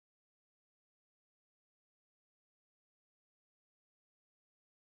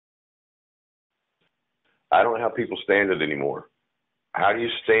I don't know how people stand it anymore. How do you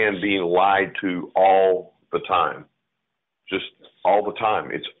stand being lied to all the time? Just all the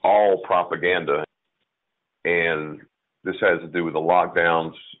time. It's all propaganda. And this has to do with the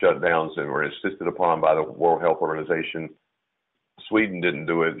lockdowns, shutdowns, and were insisted upon by the World Health Organization. Sweden didn't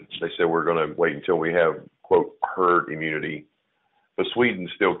do it. They said we're going to wait until we have, quote, herd immunity. But Sweden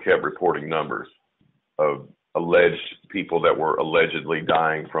still kept reporting numbers of alleged people that were allegedly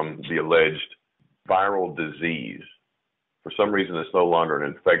dying from the alleged viral disease. For some reason, it's no longer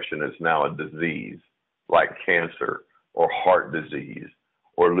an infection. It's now a disease like cancer or heart disease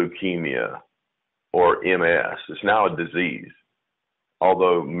or leukemia or MS. It's now a disease.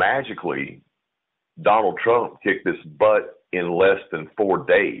 Although magically, Donald Trump kicked this butt in less than 4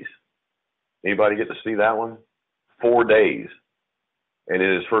 days. Anybody get to see that one? 4 days. And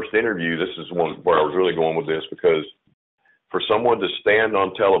in his first interview, this is one where I was really going with this, because for someone to stand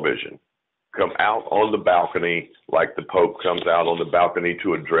on television, come out on the balcony like the Pope comes out on the balcony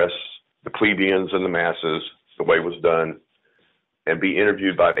to address the plebeians and the masses, the way it was done, and be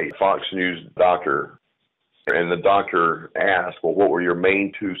interviewed by a Fox News doctor, and the doctor asked, well, what were your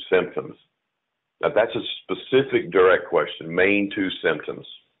main 2 symptoms? Now, that's a specific, direct question, main 2 symptoms.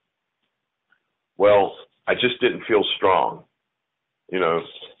 Well, I just didn't feel strong. You know,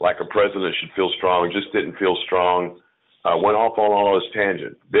 like a president should feel strong, just didn't feel strong. Went off on all his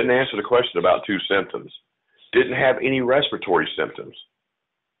tangent. Didn't answer the question about 2 symptoms. Didn't have any respiratory symptoms.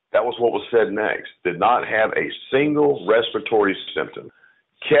 That was what was said next. Did not have a single respiratory symptom.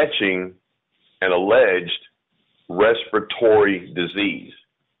 Catching an alleged respiratory disease.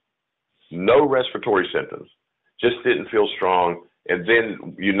 No respiratory symptoms. Just didn't feel strong. And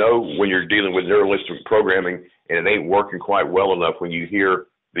then, you know, when you're dealing with neurolinguistic programming and it ain't working quite well enough, when you hear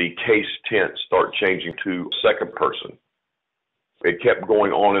the case tense start changing to second person. It kept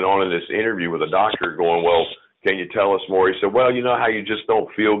going on and on in this interview with a doctor going, well, can you tell us more? He said, well, you know how you just don't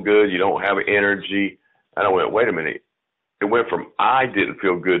feel good, you don't have energy. And I went, wait a minute. It went from I didn't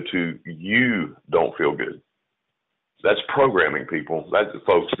feel good to you don't feel good. That's programming, people. That's,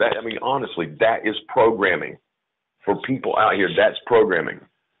 folks, that, I mean, honestly, that is programming. For people out here, that's programming.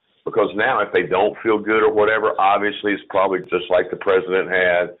 Because now if they don't feel good or whatever, obviously it's probably just like the president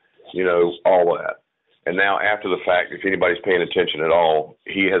had, you know, all of that. And now after the fact, if anybody's paying attention at all,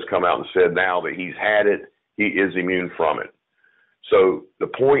 he has come out and said now that he's had it, he is immune from it. So the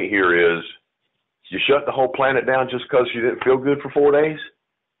point here is, you shut the whole planet down just because you didn't feel good for 4 days?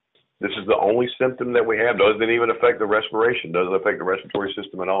 This is the only symptom that we have. Doesn't even affect the respiration. Doesn't affect the respiratory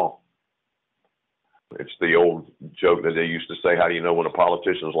system at all. It's the old joke that they used to say, how do you know when a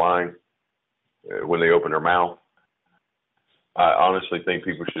politician's lying? When they open their mouth. I honestly think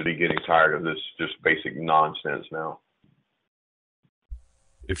people should be getting tired of this just basic nonsense now.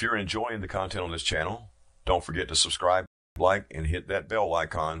 If you're enjoying the content on this channel, don't forget to subscribe, like, and hit that bell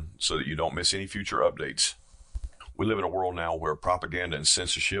icon so that you don't miss any future updates. We live in a world now where propaganda and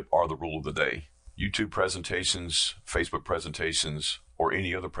censorship are the rule of the day. YouTube presentations, Facebook presentations, or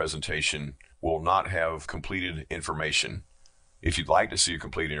any other presentation will not have completed information. If you'd like to see a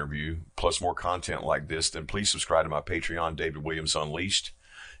complete interview, plus more content like this, then please subscribe to my Patreon, David Williams Unleashed,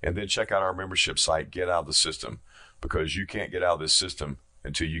 and then check out our membership site, Get Out of the System, because you can't get out of this system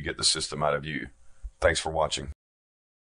until you get the system out of you. Thanks for watching.